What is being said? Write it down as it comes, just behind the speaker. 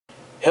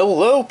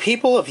Hello,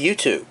 people of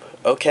YouTube.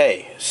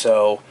 Okay,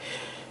 so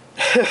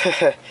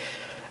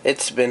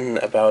it's been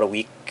about a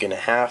week and a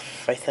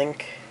half, I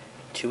think,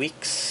 2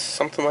 weeks,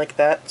 something like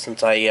that,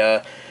 since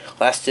I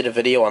last did a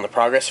video on the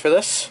progress for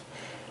this.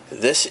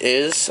 This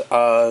is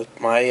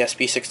my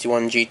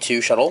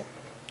SB61G2 shuttle.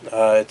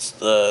 It's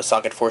the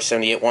socket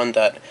 478 one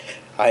that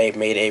I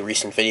made a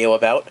recent video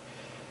about.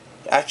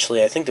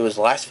 Actually, I think it was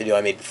the last video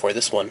I made before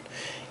this one.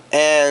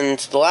 And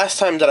the last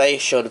time that I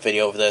showed a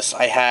video of this,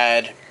 I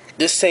had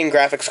this same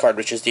graphics card,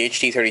 which is the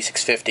HD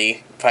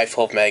 3650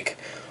 512 meg,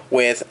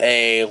 with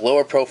a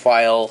lower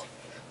profile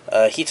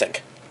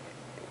heatsink.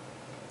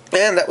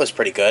 And that was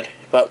pretty good,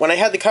 but when I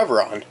had the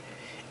cover on,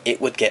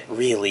 it would get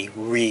really,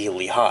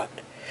 really hot.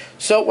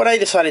 So what I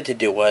decided to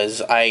do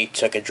was, I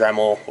took a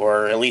Dremel,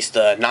 or at least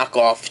a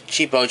knockoff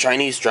cheapo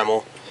Chinese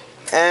Dremel,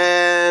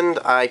 and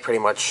I pretty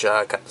much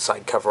got the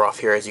side cover off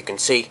here, as you can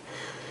see.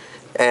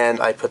 And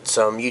I put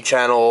some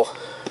U-channel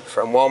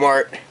from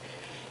Walmart.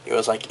 It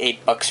was like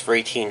 $8 for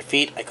 18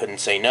 feet. I couldn't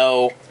say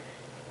no.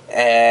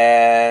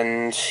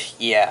 And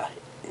yeah,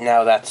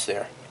 now that's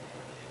there.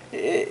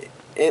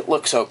 It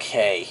looks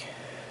okay,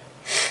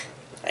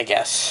 I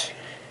guess.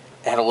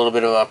 I had a little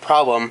bit of a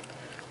problem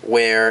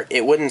where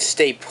it wouldn't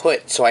stay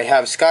put, so I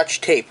have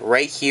Scotch tape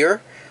right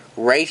here,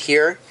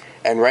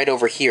 and right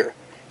over here,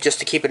 just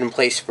to keep it in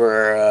place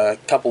for a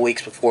couple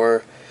weeks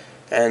before,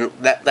 and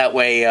that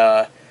way,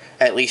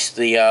 at least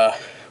the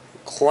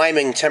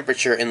climbing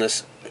temperature in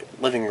this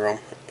living room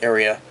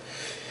area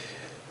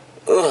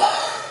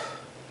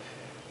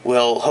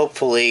will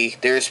hopefully,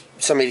 there's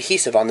some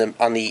adhesive on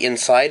the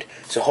inside,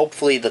 so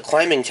hopefully the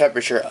climbing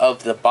temperature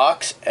of the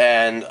box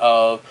and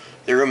of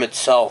the room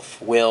itself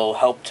will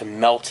help to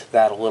melt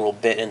that a little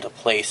bit into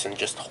place and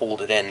just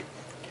hold it in.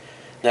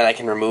 Then I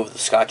can remove the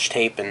Scotch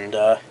tape and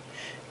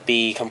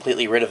be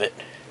completely rid of it.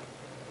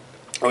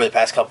 Over the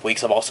past couple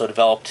weeks, I've also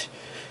developed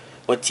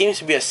what seems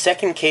to be a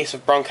second case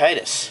of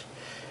bronchitis.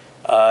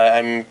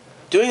 I'm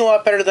doing a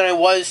lot better than I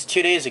was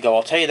 2 days ago,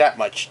 I'll tell you that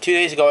much. 2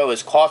 days ago I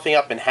was coughing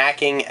up and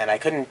hacking, and I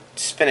couldn't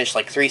finish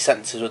like 3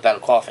 sentences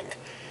without coughing.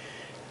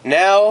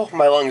 Now,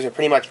 my lungs are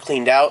pretty much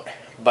cleaned out,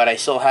 but I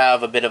still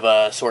have a bit of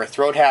a sore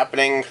throat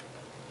happening,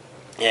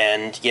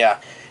 and yeah,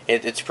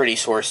 it's pretty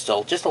sore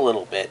still, just a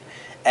little bit.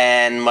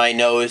 And my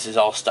nose is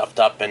all stuffed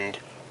up, and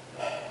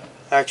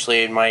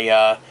actually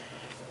my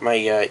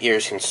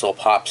ears can still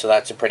pop, so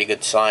that's a pretty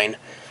good sign.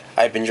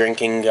 I've been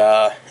drinking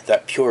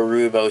that Pure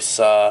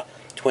Rooibos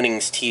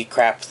Twinnings tea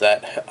crap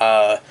that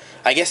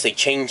I guess they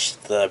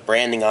changed the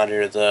branding on it,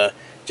 or the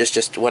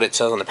just what it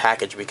says on the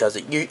package, because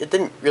it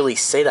didn't really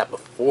say that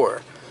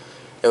before.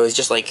 It was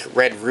just like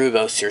red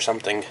rooibos or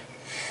something.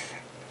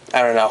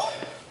 I don't know.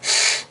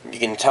 You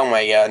can tell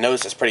my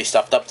nose is pretty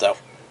stuffed up though.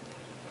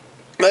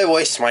 My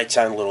voice might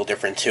sound a little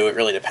different too. It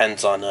really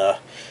depends on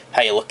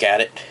how you look at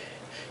it.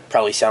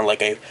 Probably sound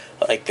like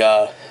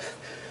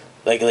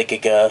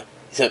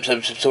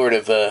some sort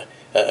of a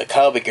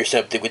comic or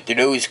something with the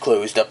nose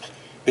closed up.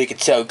 Make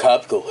it sound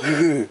comical.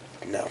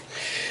 No.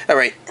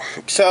 Alright,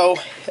 so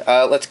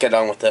let's get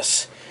on with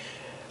this.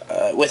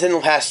 Within the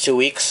past 2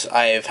 weeks,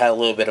 I've had a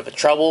little bit of a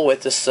trouble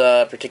with this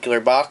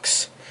particular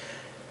box.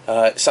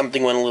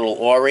 Something went a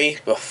little awry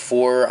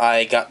before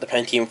I got the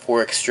Pentium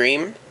 4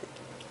 Extreme,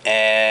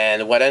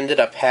 and what ended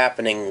up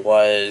happening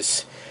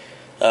was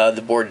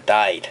the board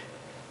died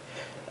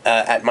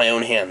at my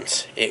own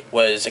hands. It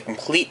was a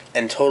complete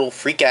and total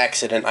freak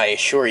accident, I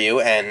assure you,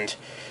 and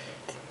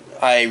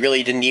I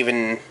really didn't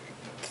even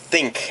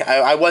think.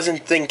 I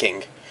wasn't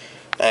thinking,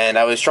 and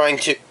I was trying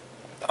to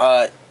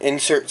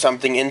insert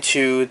something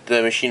into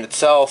the machine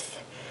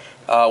itself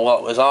while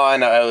it was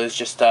on. I was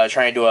just trying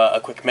to do a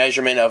quick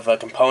measurement of a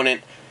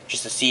component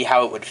just to see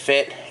how it would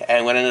fit,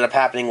 and what ended up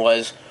happening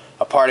was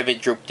a part of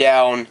it drooped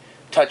down,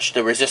 touched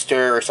the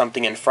resistor or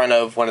something in front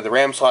of one of the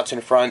RAM slots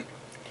in front.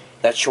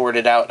 That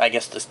shorted out, I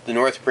guess, the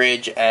north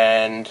bridge,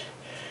 and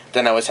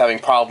then I was having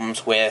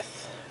problems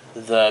with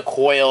the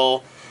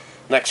coil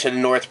next to the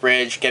north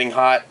bridge getting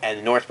hot, and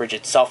the north bridge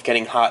itself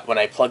getting hot when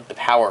I plugged the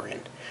power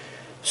in.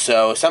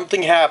 So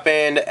something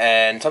happened,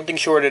 and something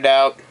shorted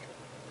out.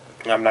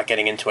 I'm not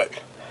getting into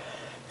it.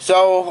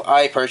 So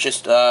I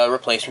purchased a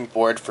replacement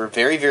board for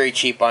very, very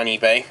cheap on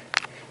eBay.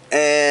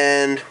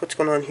 And what's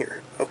going on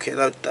here? Okay,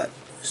 that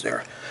is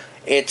there.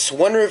 It's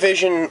one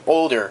revision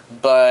older,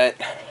 but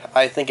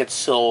I think it's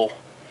still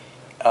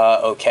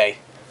okay.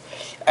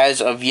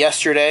 As of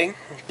yesterday,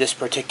 this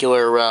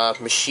particular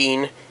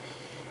machine,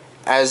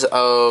 as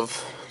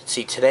of, let's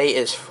see, today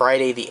is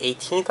Friday the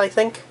 18th, I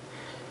think?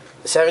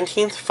 The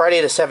 17th?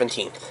 Friday the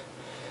 17th.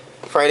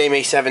 Friday,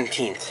 May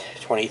 17th,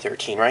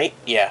 2013, right?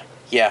 Yeah,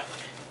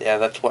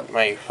 that's what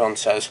my phone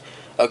says.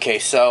 Okay,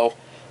 so,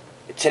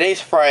 today's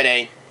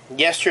Friday.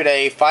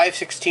 Yesterday,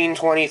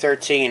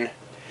 5/16/2013,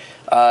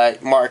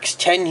 marks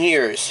 10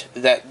 years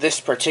that this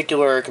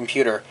particular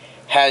computer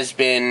has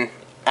been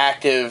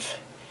active,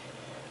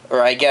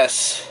 or I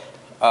guess,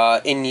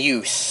 in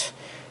use,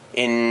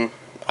 in,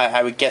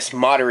 I would guess,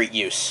 moderate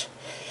use.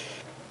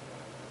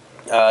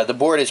 The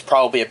board is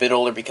probably a bit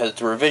older because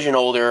it's a revision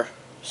older,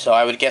 so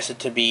I would guess it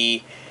to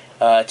be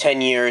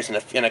 10 years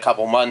in a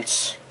couple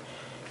months,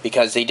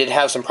 because they did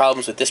have some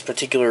problems with this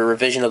particular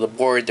revision of the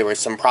board. There were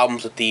some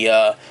problems with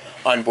the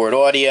onboard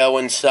audio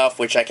and stuff,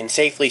 which I can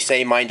safely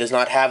say mine does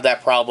not have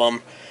that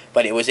problem,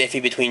 but it was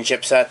iffy between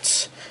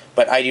chipsets.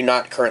 But I do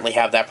not currently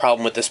have that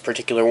problem with this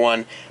particular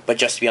one, but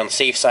just to be on the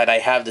safe side, I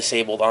have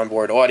disabled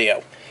onboard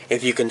audio.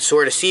 If you can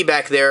sort of see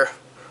back there,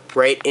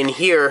 right in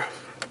here,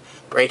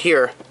 right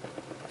here,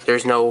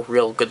 there's no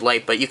real good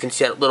light, but you can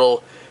see that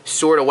little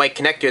sort of white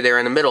connector there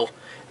in the middle.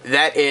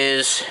 That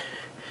is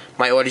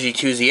my Audio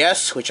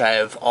G2ZS, which I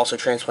have also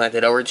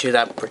transplanted over to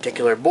that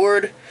particular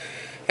board,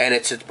 and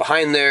it sits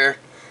behind there,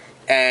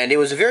 and it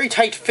was a very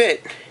tight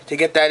fit to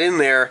get that in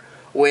there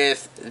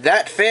with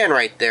that fan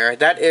right there.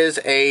 That is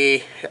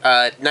a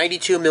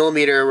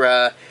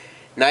 92mm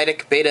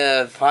Nidec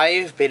Beta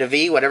 5, Beta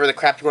V, whatever the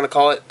crap you want to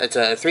call it. It's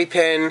a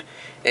 3-pin,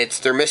 it's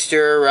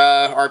thermistor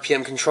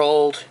RPM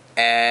controlled,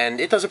 and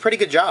it does a pretty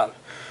good job.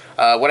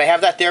 What I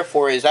have that there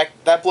for is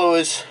that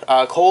blows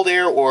cold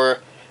air, or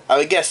I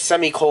would guess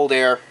semi-cold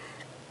air,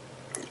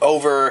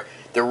 over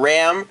the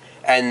RAM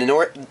and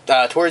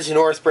the towards the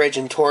North Bridge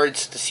and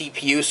towards the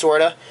CPU,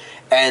 sorta.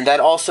 And that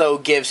also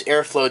gives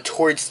airflow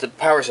towards the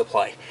power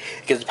supply,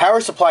 because the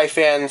power supply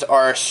fans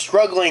are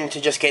struggling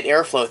to just get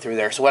airflow through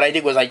there. So what I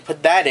did was I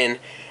put that in,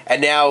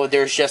 and now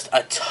there's just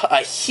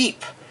a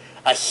heap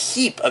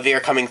of air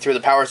coming through the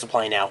power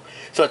supply now.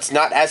 So it's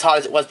not as hot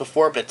as it was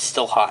before, but it's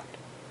still hot.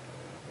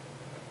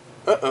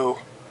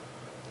 Uh-oh.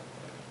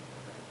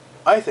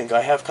 I think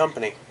I have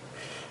company.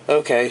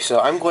 Okay, so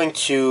I'm going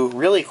to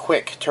really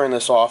quick turn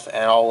this off,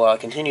 and I'll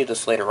continue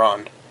this later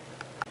on.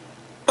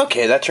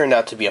 Okay, that turned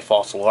out to be a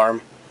false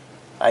alarm.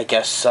 I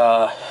guess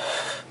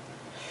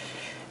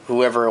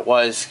whoever it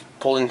was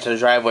pulled into the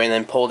driveway and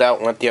then pulled out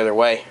and went the other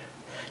way.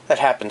 That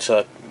happens.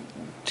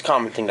 It's a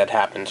common thing that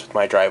happens with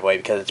my driveway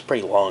because it's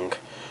pretty long.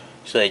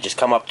 So they just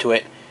come up to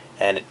it,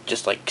 and it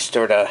just like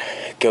sort of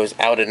goes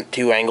out in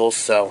 2 angles.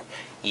 So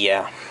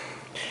yeah.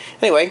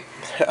 Anyway,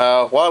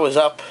 while I was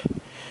up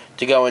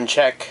to go and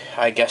check,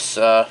 I guess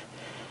I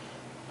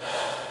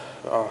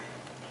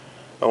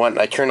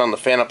turned on the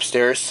fan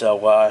upstairs, so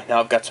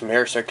now I've got some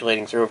air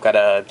circulating through. I've got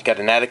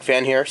an attic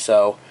fan here,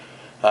 so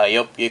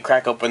you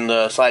crack open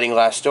the sliding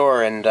glass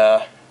door, and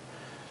the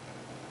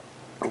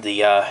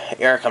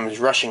air comes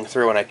rushing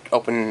through, and I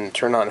open and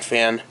turn on a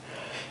fan.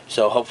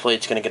 So hopefully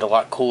it's going to get a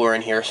lot cooler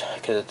in here,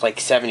 because it's like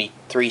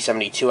 73,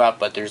 72 out,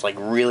 but there's like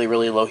really,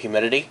 really low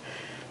humidity.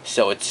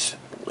 So it's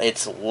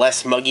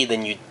less muggy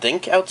than you'd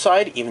think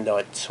outside, even though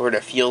it sort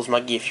of feels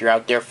muggy if you're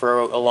out there for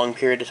a long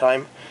period of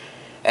time.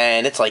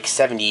 And it's like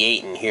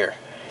 78 in here,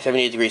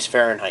 78 degrees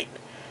Fahrenheit.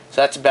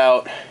 So that's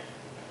about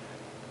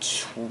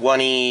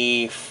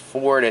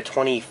 24 to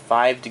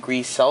 25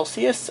 degrees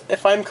Celsius,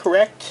 if I'm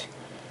correct.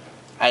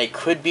 I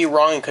could be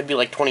wrong, it could be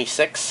like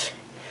 26.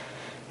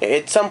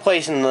 It's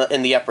someplace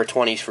in the upper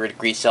 20s for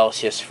degrees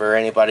Celsius for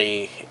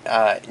anybody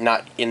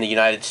not in the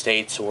United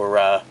States,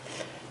 or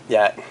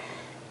that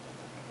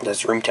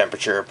does room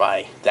temperature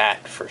by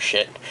that for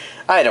shit.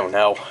 I don't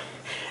know.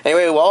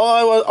 Anyway, while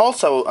I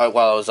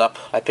was up,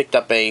 I picked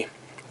up a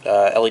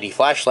LED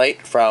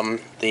flashlight from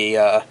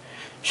the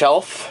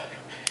shelf,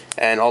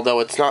 and although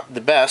it's not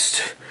the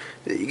best,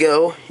 there you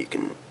go. You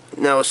can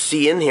now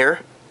see in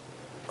here.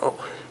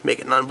 Oh, make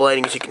it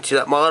non-blinding so you can see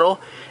that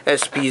model,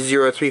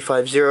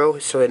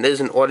 SB6350. So it is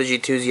an Audio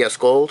G2ZS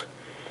Gold.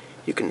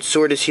 You can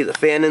sort of see the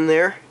fan in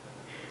there,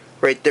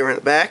 right there in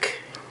the back.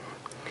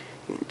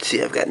 You can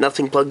see I've got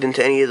nothing plugged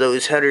into any of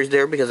those headers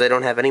there because I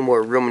don't have any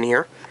more room in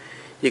here.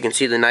 You can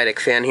see the Nidec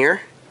fan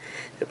here.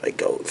 If I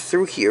go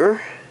through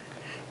here,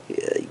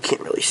 yeah, you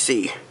can't really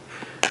see.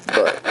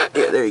 But,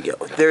 yeah, there you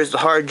go. There's the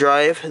hard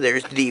drive.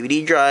 There's the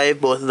DVD drive.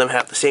 Both of them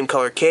have the same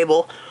color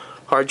cable.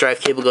 Hard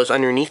drive cable goes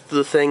underneath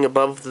the thing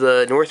above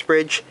the North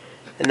Bridge,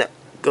 and that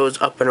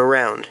goes up and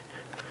around.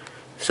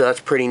 So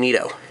that's pretty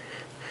neato.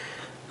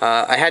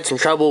 I had some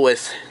trouble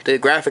with the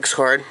graphics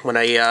card when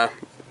I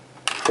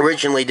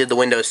originally did the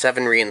Windows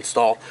 7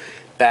 reinstall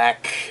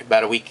back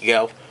about a week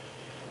ago.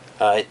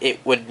 It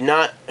would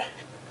not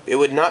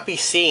be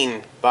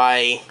seen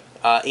by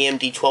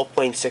AMD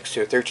 12.6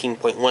 or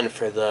 13.1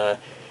 for the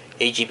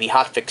AGB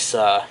hotfix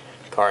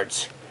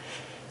cards.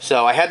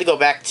 So I had to go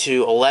back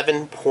to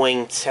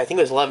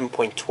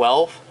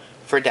 11.12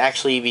 for it to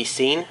actually be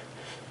seen.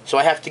 So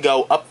I have to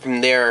go up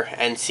from there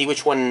and see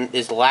which one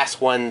is the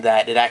last one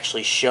that it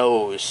actually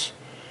shows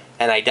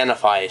and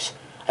identifies.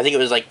 I think it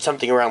was like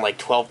something around like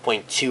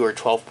 12.2 or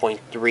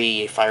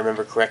 12.3 if I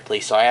remember correctly.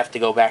 So I have to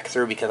go back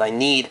through because I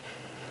need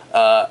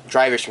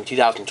drivers from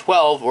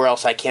 2012, or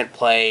else I can't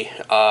play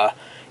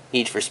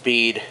Need for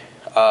Speed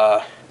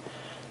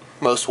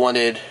Most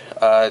Wanted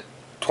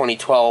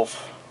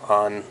 2012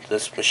 on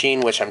this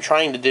machine, which I'm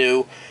trying to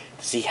do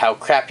to see how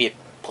crappy it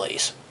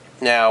plays.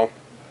 Now,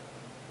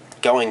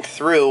 going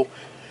through,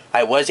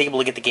 I was able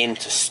to get the game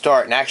to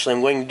start, and actually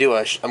I'm going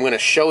to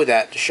show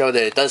that to show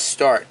that it does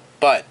start,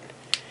 but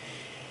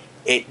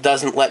it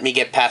doesn't let me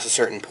get past a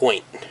certain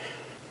point.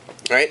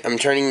 Alright, I'm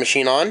turning the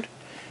machine on.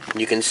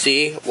 You can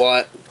see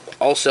what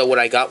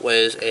I got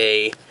was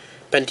a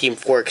Pentium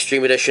 4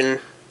 Extreme Edition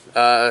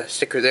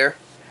sticker there.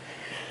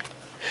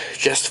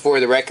 Just for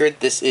the record,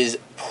 this is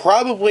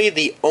probably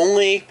the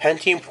only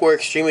Pentium 4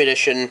 Extreme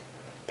Edition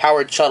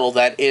powered shuttle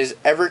that is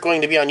ever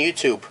going to be on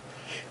YouTube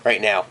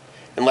right now.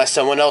 Unless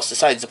someone else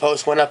decides to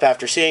post one up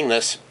after seeing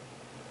this.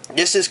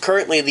 This is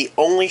currently the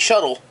only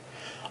shuttle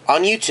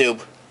on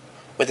YouTube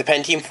with a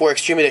Pentium 4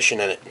 Extreme Edition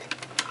in it.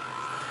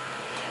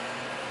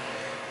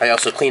 I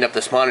also cleaned up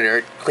this monitor.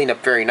 It cleaned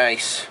up very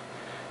nice.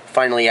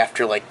 Finally,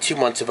 after like 2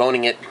 months of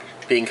owning it,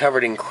 being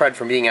covered in crud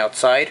from being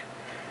outside.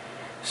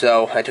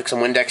 So I took some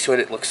Windex to it.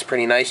 It looks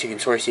pretty nice. You can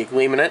sort of see a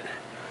gleam in it.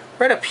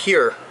 Right up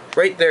here,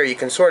 right there, you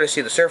can sort of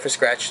see the surface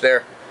scratch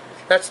there.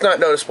 That's not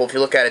noticeable if you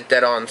look at it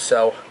dead on.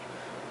 So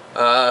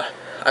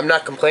I'm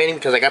not complaining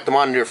because I got the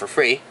monitor for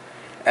free.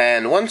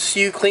 And once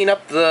you clean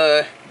up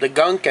the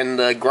gunk and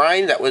the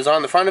grime that was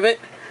on the front of it,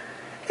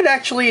 it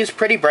actually is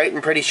pretty bright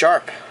and pretty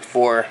sharp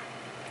for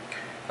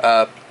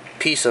a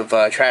piece of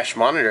trash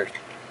monitor.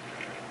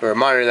 Or a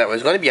monitor that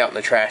was going to be out in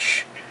the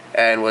trash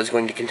and was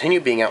going to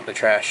continue being out in the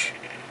trash.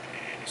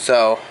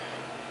 So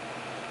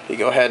you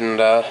go ahead and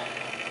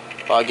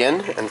log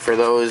in, and for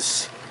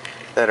those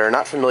that are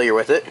not familiar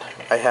with it,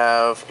 I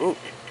have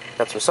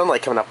got some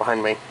sunlight coming up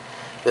behind me.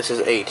 This is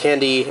a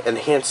Tandy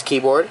enhanced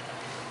keyboard.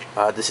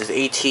 This is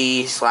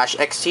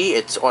AT/XT.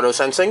 It's auto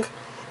sensing,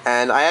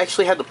 and I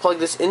actually had to plug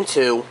this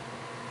into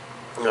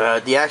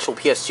the actual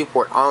PS2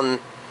 port on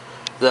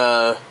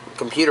the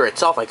computer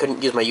itself. I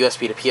couldn't use my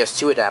USB to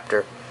PS2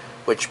 adapter,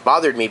 which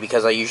bothered me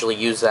because I usually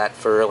use that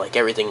for like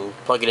everything,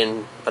 plug it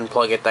in,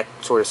 unplug it, that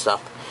sort of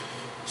stuff.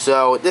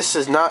 So this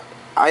is not,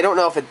 I don't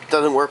know if it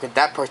doesn't work with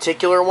that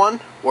particular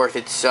one, or if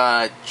it's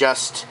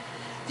just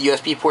the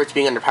USB ports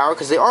being underpowered,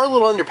 because they are a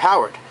little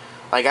underpowered.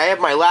 Like I have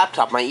my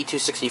laptop, my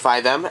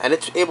E265M, and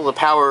it's able to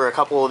power a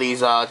couple of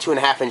these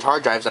 2.5-inch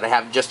hard drives that I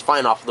have just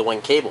fine off of the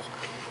one cable.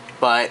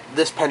 But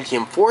this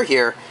Pentium 4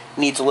 here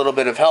needs a little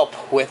bit of help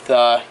with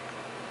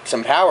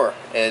some power.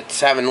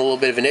 It's having a little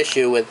bit of an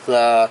issue with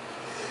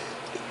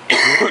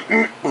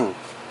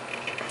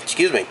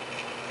excuse me.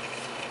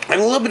 I have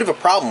a little bit of a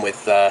problem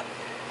with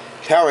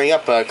powering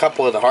up a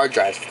couple of the hard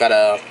drives. I've got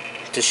a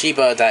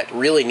Toshiba that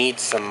really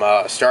needs some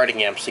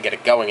starting amps to get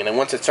it going, and then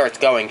once it starts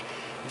going,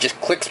 it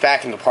just clicks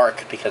back into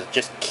park because it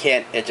just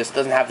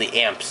doesn't have the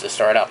amps to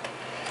start up.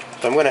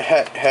 So I'm going to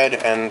head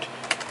and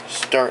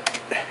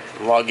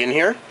log in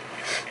here.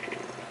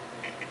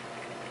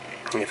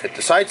 And if it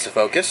decides to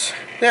focus,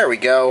 there we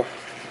go.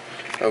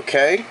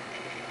 Okay.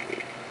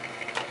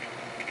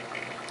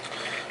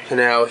 So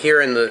now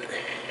here in the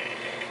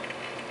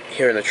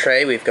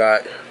tray we've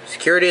got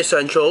security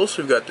essentials,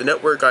 we've got the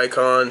network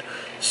icon,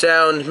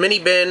 sound, mini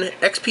bin,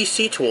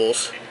 XPC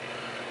tools,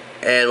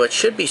 and what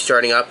should be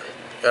starting up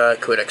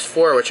Codex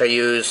 4, which I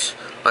use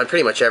on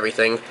pretty much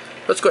everything.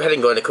 Let's go ahead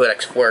and go into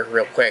Codex 4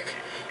 real quick.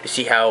 You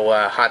see how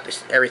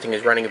hot everything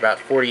is running, about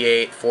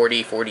 48,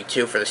 40,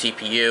 42 for the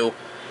CPU.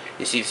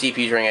 You see the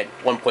CPU is running at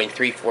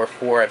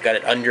 1.344. I've got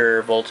it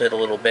undervolted a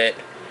little bit.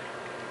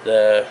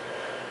 The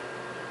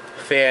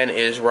fan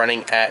is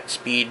running at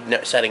speed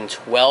setting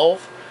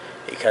 12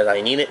 because I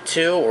need it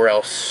to, or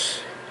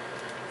else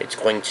it's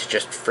going to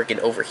just freaking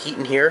overheat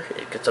in here.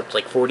 It gets up to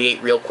like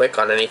 48 real quick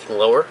on anything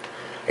lower.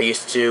 I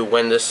used to,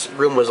 when this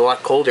room was a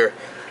lot colder,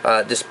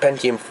 this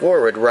Pentium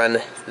 4 would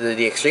run,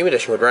 the Extreme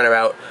Edition would run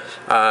about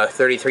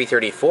 33,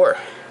 34.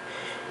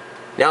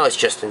 Now it's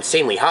just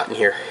insanely hot in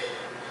here.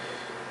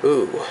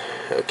 Ooh,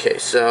 okay,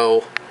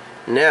 so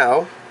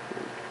now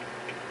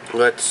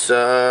let's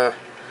where's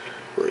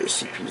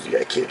CPUZ?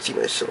 I can't see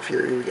myself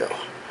here. Here we go.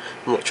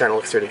 I'm trying to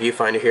look through the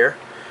viewfinder here.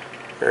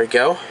 There we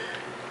go.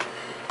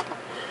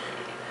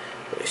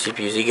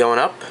 CPUZ going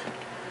up.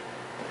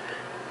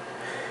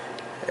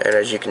 And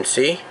as you can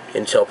see,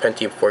 Intel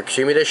Pentium 4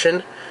 Extreme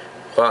Edition,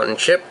 Quantum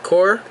chip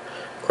core.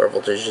 Core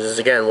voltage is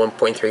again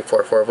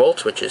 1.344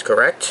 volts, which is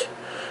correct.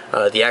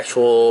 The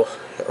actual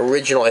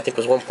original I think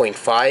was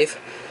 1.5.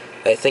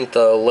 I think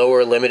the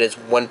lower limit is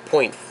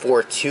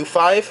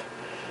 1.425.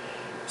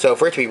 So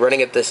for it to be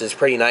running at this is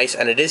pretty nice,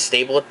 and it is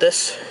stable at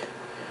this.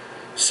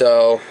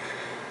 So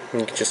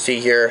you can just see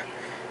here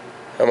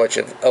how much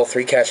of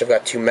L3 cache I've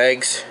got, 2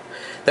 megs.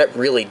 That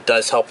really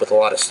does help with a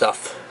lot of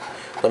stuff,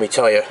 let me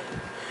tell you.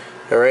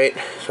 Alright,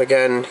 so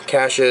again,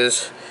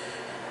 caches,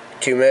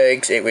 2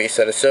 megs, 8-way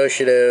set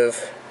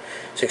associative,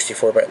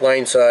 64-byte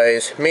line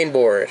size, main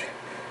board.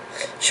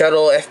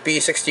 Shuttle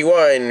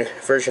FB61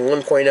 version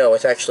 1.0,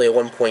 it's actually a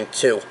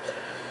 1.2.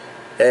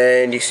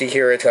 And you see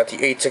here it's got the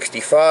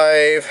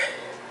 865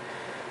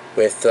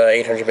 with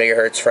 800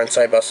 megahertz front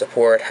side bus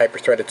support,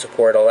 hyper-threaded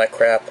support, all that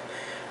crap.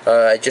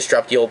 I just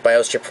dropped the old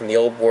BIOS chip from the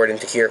old board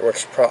into here, it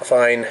works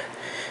fine.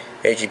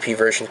 AGP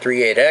version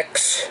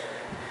 3.8X.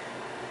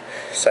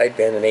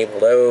 Sideband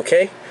enabled,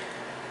 okay.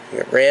 You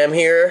got RAM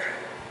here,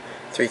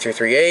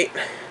 3338.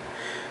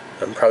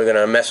 I'm probably going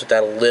to mess with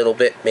that a little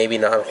bit, maybe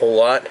not a whole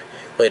lot.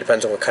 Really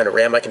depends on what kind of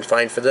RAM I can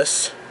find for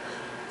this.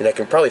 And I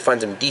can probably find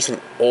some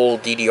decent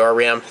old DDR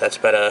RAM. That's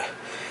about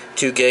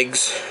 2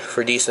 gigs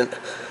for decent.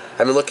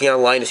 I've been looking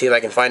online to see if I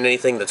can find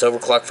anything that's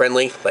overclock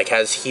friendly, like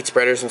has heat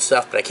spreaders and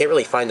stuff, but I can't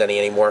really find any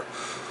anymore.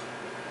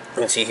 You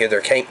can see here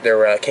they're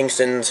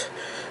Kingstons.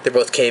 They're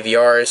both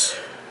KVRs.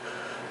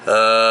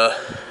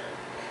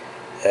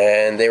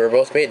 And they were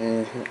both made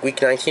in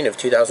week 19 of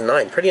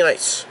 2009. Pretty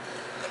nice.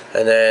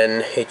 And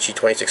then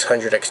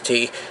HG2600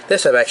 XT.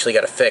 This I've actually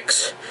got to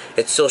fix.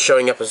 It's still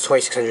showing up as a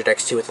 2600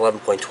 XT with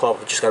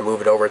 11.12. I'm just going to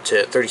move it over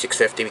to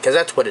 3650 because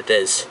that's what it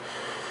is.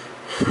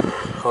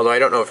 Although I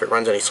don't know if it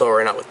runs any slower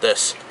or not with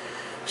this.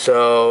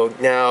 So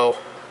now,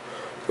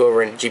 go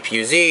over into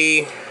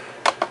GPU-Z.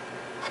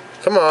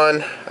 Come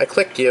on, I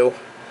clicked you.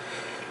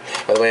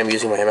 By the way, I'm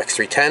using my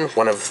MX310,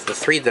 one of the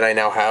 3 that I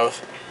now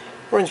have.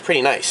 Runs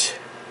pretty nice.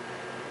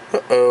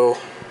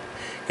 Uh-oh.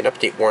 An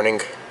update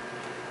warning.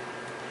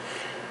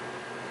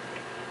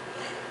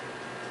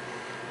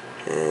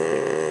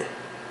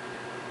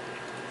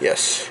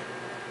 Yes.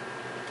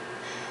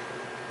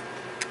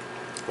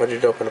 Why did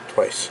it open up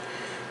twice?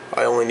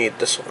 I only need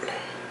this one.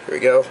 Here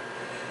we go.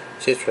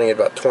 See, it's running at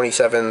about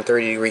 27,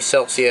 30 degrees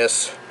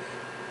Celsius.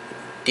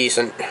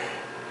 Decent.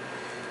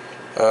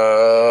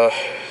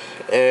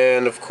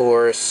 And of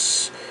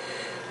course,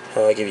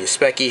 I'll give you a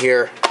specky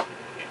here.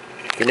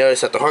 You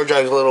notice that the hard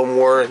drive is a little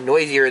more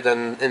noisier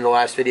than in the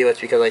last video. It's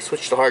because I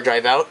switched the hard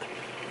drive out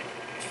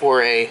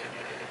for a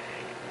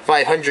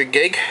 500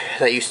 gig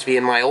that used to be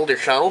in my older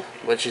Shuttle,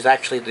 which is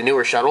actually the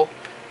newer Shuttle.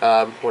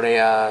 My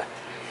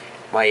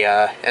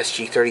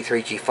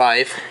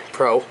SG63G5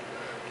 Pro.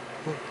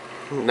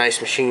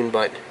 Nice machine,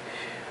 but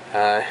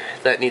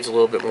that needs a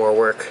little bit more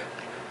work.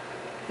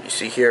 You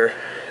see here,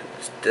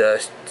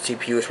 the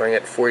CPU is running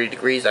at 40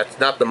 degrees. That's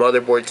not the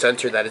motherboard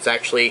sensor, that is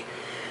actually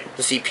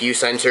the CPU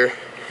sensor.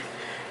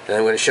 And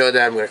I'm going to show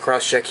that. I'm going to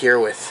cross-check here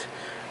with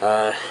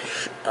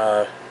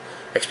XPC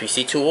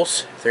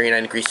tools.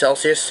 39 degrees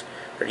Celsius,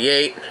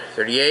 38,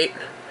 38.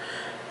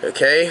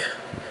 Okay.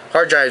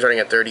 Hard drive is running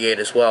at 38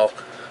 as well.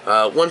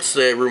 Once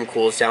the room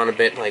cools down a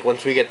bit, like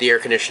once we get the air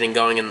conditioning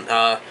going, and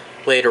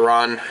later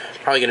on,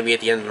 probably going to be at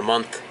the end of the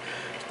month,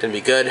 it's going to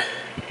be good.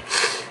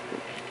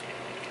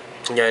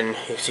 Again,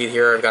 you see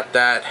here, I've got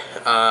that.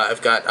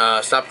 I've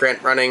got Stop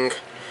Grant running,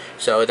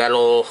 so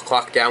that'll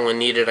clock down when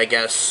needed, I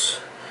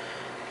guess.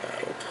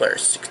 Player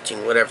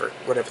 16, whatever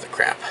the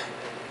crap.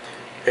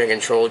 Air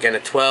control again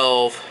at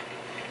 12.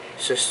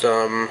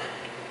 System,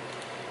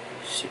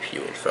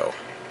 CPU info.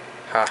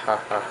 Ha ha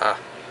ha ha.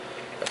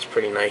 That's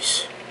pretty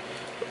nice.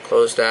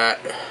 Close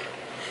that.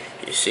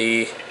 You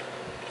see.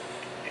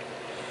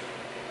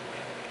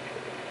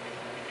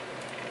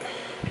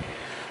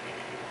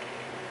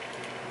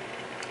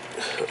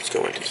 Let's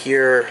go into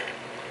here.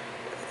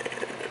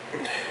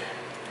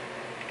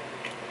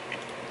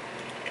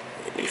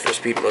 Need for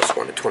Speed Most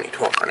Wanted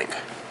 2012 running.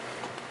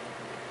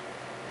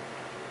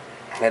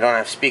 I don't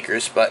have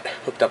speakers but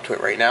hooked up to it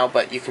right now,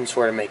 but you can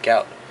sort of make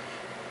out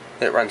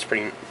that it runs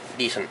pretty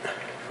decent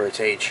for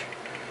its age.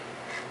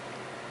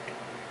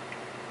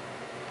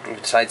 If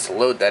it decides to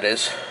load, that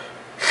is.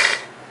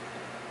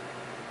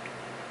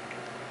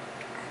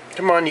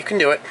 Come on, you can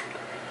do it.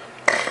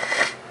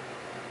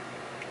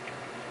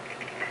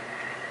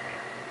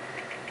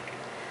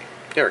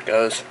 There it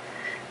goes.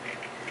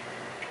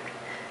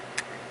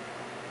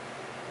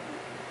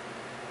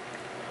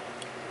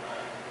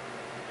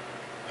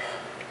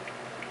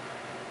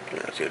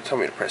 It's going to tell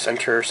me to press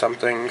enter or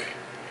something.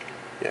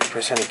 Yeah,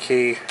 press any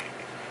key.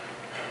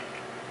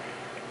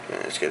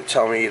 And it's going to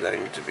tell me that I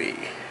need to be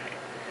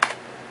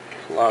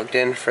logged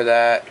in for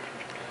that.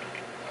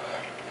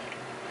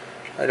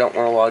 I don't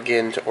want to log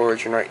in to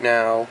Origin right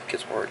now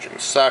because Origin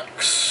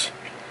sucks.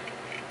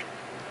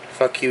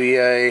 Fuck you,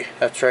 EA.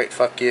 That's right,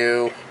 fuck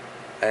you.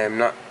 I am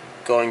not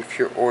going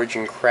for your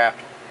Origin crap.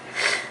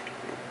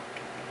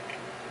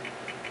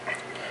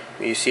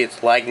 You see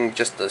it's lagging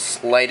just the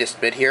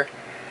slightest bit here.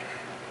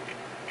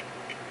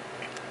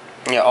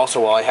 Yeah, also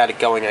while I had it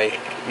going, I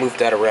moved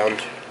that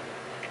around.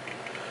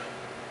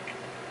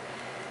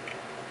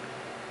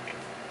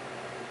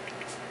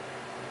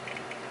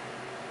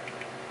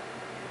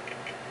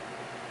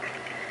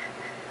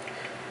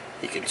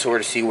 You can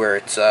sort of see where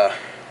it's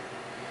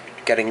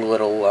getting a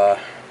little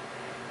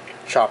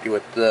choppy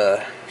with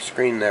the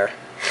screen there.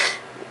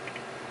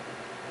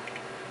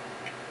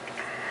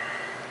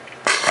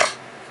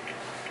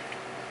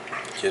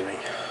 Excuse me.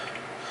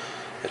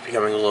 It's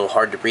becoming a little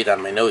hard to breathe out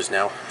of my nose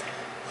now.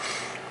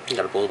 I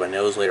gotta blow my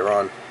nose later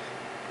on.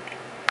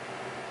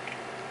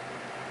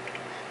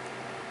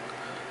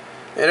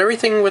 And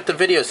everything with the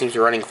video seems to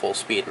be running full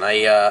speed, and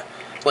I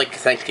like to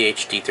thank the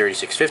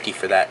HD3650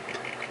 for that.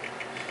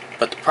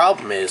 But the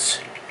problem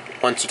is,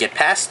 once you get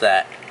past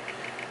that,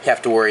 you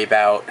have to worry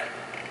about,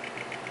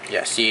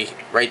 yeah, see,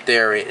 right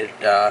there it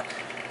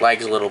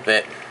lags a little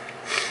bit.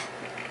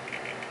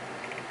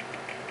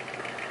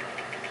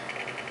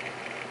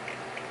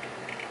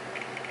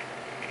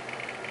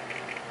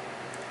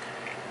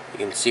 You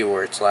can see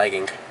where it's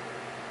lagging.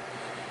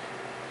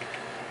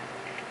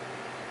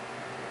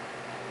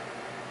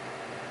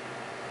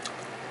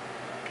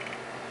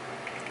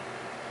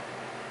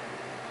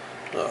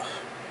 Ugh.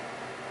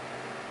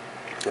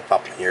 I'll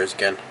pop my ears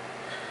again.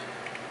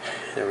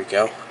 There we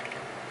go.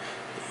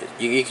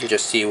 You can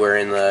just see we're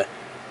in the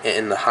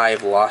high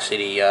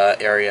velocity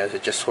areas.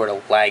 It just sort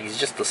of lags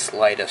just the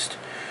slightest.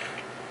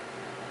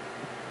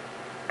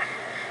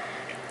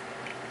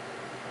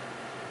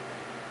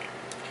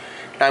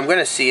 Now I'm going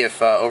to see if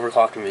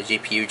overclocking the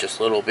GPU just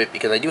a little bit,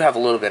 because I do have a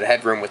little bit of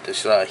headroom with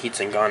this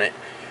heatsink on it.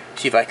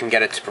 See if I can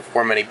get it to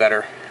perform any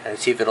better, and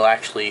see if it'll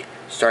actually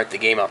start the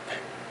game up.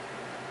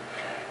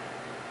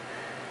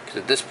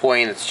 Because at this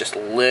point it's just a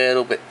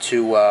little bit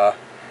too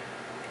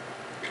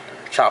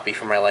choppy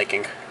for my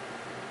liking.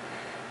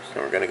 So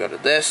we're going to go to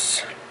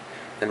this,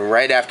 then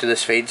right after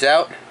this fades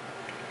out,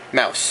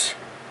 mouse.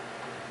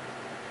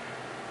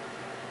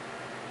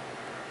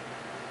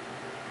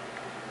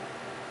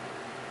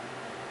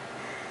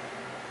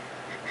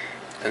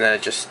 And then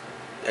it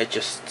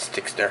just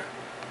sticks there.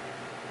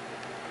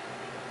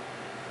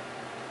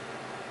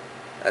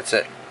 That's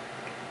it.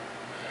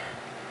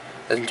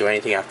 Doesn't do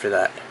anything after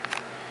that.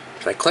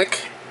 If I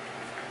click,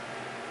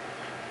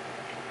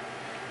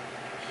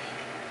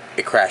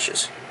 it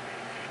crashes.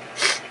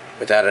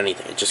 Without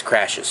anything, it just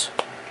crashes.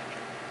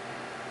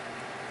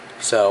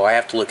 So I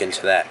have to look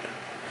into that.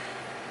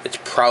 It's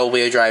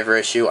probably a driver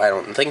issue. I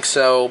don't think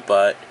so,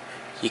 but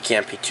you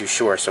can't be too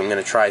sure. So I'm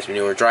going to try some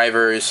newer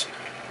drivers,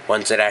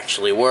 ones that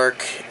actually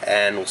work,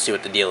 and we'll see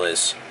what the deal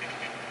is.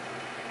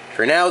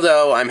 For now,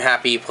 though, I'm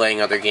happy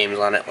playing other games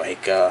on it,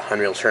 like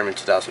Unreal Tournament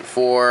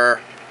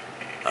 2004.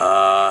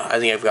 I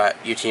think I've got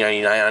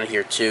UT99 on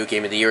here too,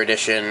 Game of the Year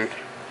edition.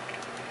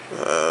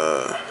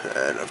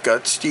 And I've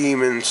got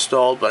Steam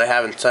installed, but I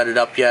haven't set it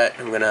up yet.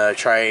 I'm gonna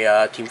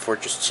try Team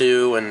Fortress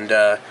 2 and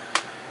a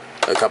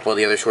couple of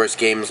the other source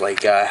games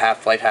like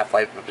Half-Life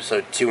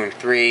Episode 2 and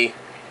 3.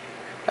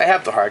 I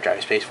have the hard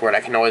drive space for it.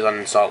 I can always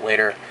uninstall it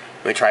later.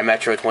 I'm gonna try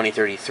Metro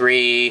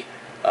 2033,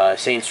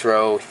 Saints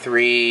Row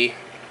 3.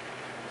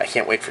 I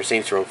can't wait for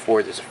Saints Row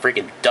 4. There's a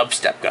freaking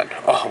dubstep gun.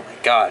 Oh my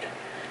god.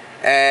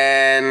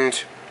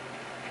 And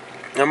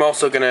I'm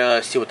also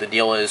gonna see what the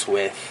deal is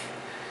with,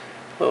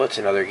 well, what's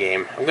another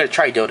game? I'm going to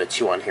try Dota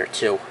 2 on here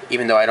too.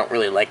 Even though I don't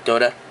really like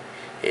Dota,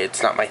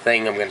 it's not my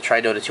thing. I'm going to try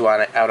Dota 2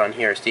 out on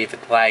here, see if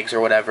it lags or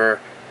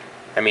whatever.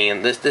 I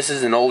mean, this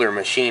is an older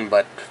machine,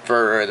 but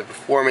for the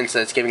performance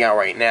that it's giving out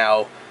right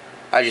now,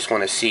 I just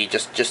want to see,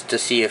 just to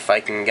see if I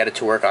can get it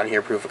to work on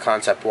here, proof of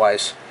concept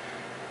wise.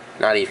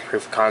 Not even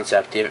proof of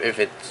concept, if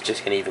it's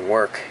just going to even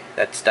work.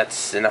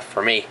 That's enough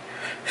for me.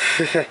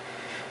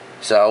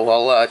 So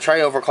I'll try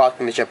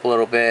overclocking the chip a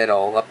little bit.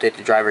 I'll update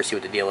the driver, see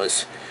what the deal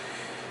is.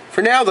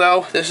 For now,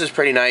 though, this is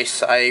pretty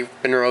nice. I've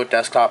been remote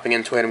desktoping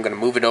into it. I'm going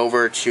to move it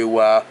over to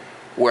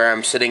where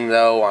I'm sitting,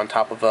 though, on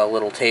top of a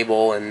little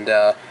table, and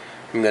I'm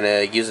going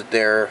to use it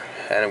there,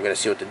 and I'm going to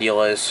see what the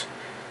deal is.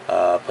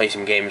 Play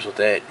some games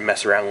with it,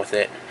 mess around with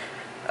it.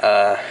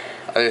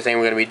 Other thing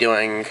we're going to be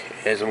doing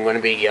is I'm going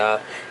to be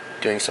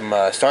doing some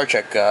Star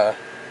Trek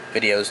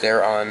videos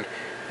there on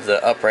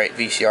the upright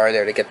VCR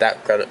there to get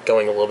that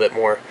going a little bit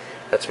more.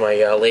 That's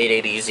my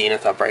late 80s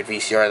Zenith upright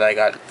VCR that I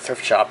got at the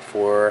thrift shop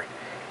for,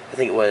 I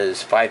think it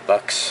was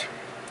 $5.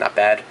 Not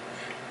bad.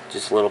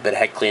 Just a little bit of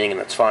head cleaning and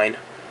that's fine.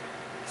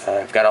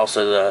 I've got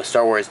also the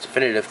Star Wars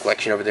Definitive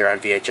Collection over there on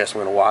VHS I'm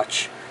going to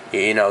watch.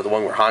 You know, the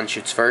one where Han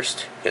shoots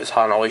first. Because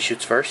Han always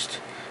shoots first.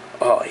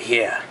 Oh,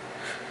 yeah.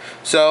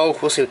 So,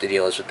 we'll see what the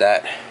deal is with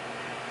that.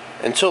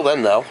 Until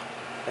then, though,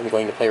 I'm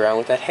going to play around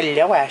with that.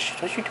 Hello,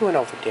 Ash. What you doing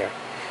over there?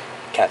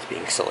 The cat's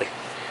being silly.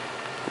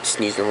 I'm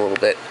sneezing a little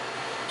bit.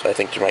 So I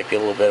think there might be a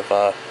little bit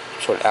of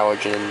sort of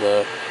allergen in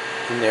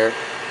there.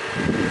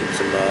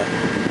 Some,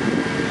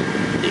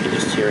 you can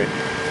just hear it.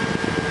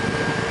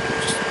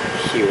 Just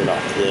hear it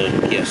off the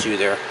PSU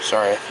there.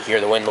 Sorry if you hear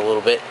the wind a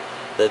little bit,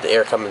 the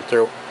air coming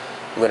through.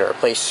 I'm going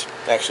to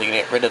actually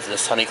get rid of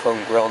this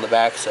honeycomb grill in the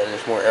back so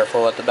there's more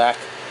airflow at the back.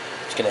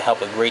 It's going to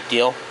help a great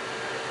deal.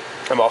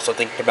 I'm also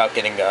thinking about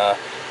getting a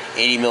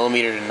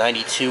 80mm to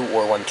 92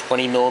 or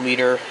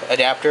 120mm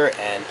adapter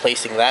and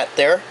placing that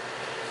there.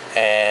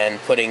 And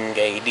putting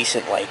a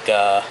decent, like,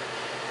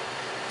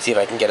 see if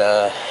I can get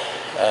a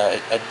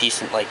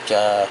decent, like,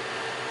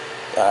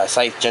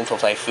 Scythe Gentle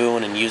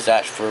Typhoon and use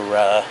that for,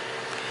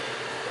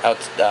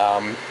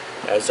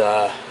 as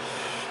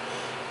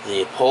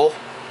the pull.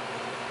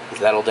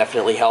 That'll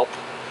definitely help.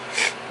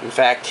 In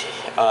fact,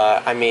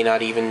 I may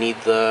not even need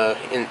the,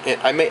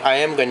 I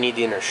am going to need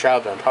the inner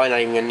shroud, but I'm probably not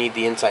even going to need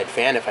the inside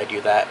fan if I do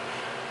that.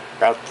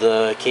 Route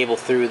the cable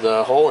through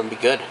the hole and be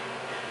good.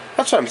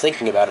 That's what I'm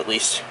thinking about, at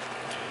least.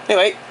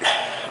 Anyway,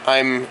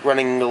 I'm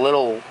running a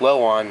little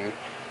low on,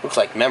 looks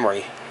like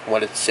memory,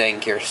 what it's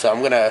saying here, so I'm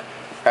going to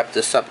wrap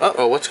this up.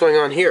 Uh-oh, what's going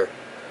on here?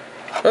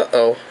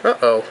 Uh-oh,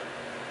 uh-oh.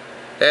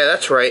 Yeah,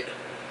 that's right.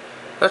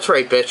 That's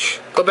right,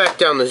 bitch. Go back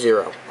down to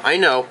 0. I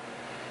know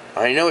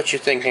what you're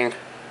thinking.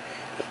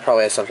 It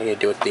probably has something to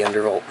do with the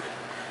undervolt.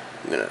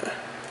 I'm going to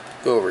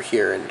go over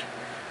here and...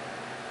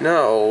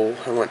 No,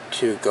 I want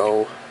to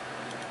go...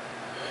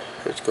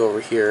 Let's go over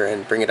here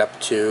and bring it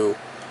up to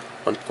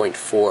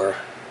 1.4.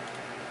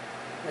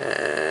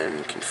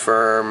 And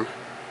confirm.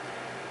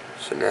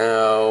 So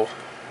now,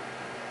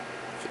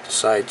 if it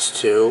decides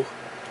to,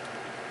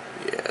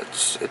 yeah,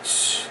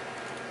 it's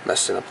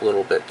messing up a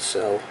little bit.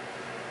 So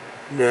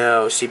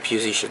no,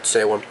 CPU-Z should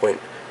say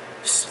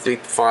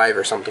 1.35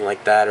 or something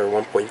like that, or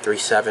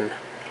 1.37.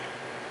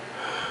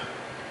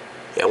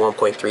 Yeah,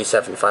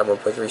 1.375,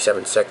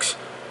 1.376.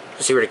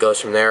 We'll see where it goes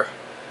from there.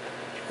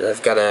 I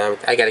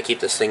gotta keep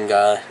this thing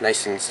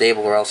nice and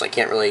stable, or else I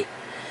can't really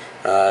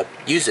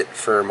use it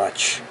for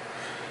much.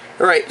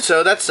 Alright,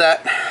 so that's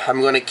that.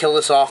 I'm going to kill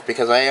this off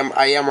because I am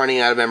running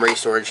out of memory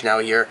storage now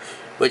here,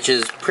 which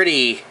is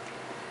pretty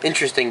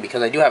interesting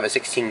because I do have a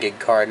 16 gig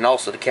card, and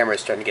also the camera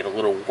is starting to get a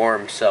little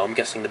warm, so I'm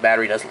guessing the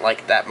battery doesn't like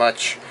it that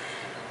much.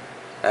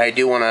 I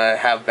do want to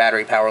have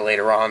battery power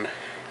later on,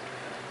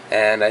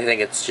 and I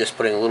think it's just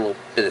putting a little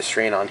bit of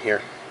strain on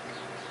here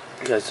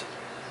because,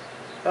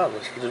 oh,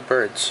 listen to the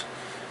birds.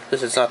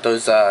 This is not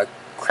those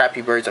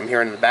crappy birds I'm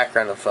hearing in the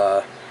background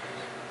of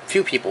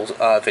few people's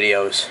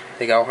videos.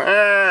 They go,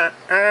 ah,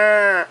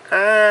 ah,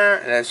 ah,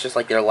 and it's just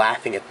like they're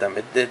laughing at them.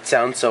 It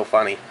sounds so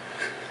funny.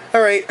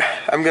 Alright,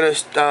 I'm gonna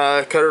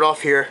cut it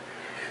off here.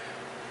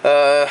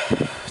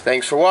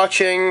 Thanks for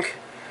watching.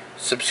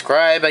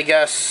 Subscribe, I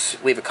guess.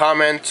 Leave a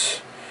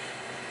comment.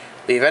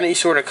 Leave any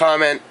sort of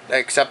comment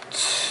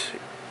except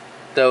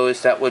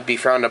those that would be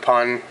frowned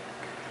upon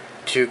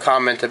to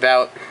comment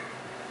about,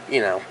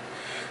 you know.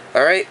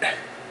 Alright,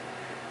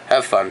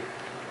 have fun.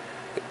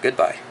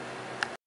 Goodbye.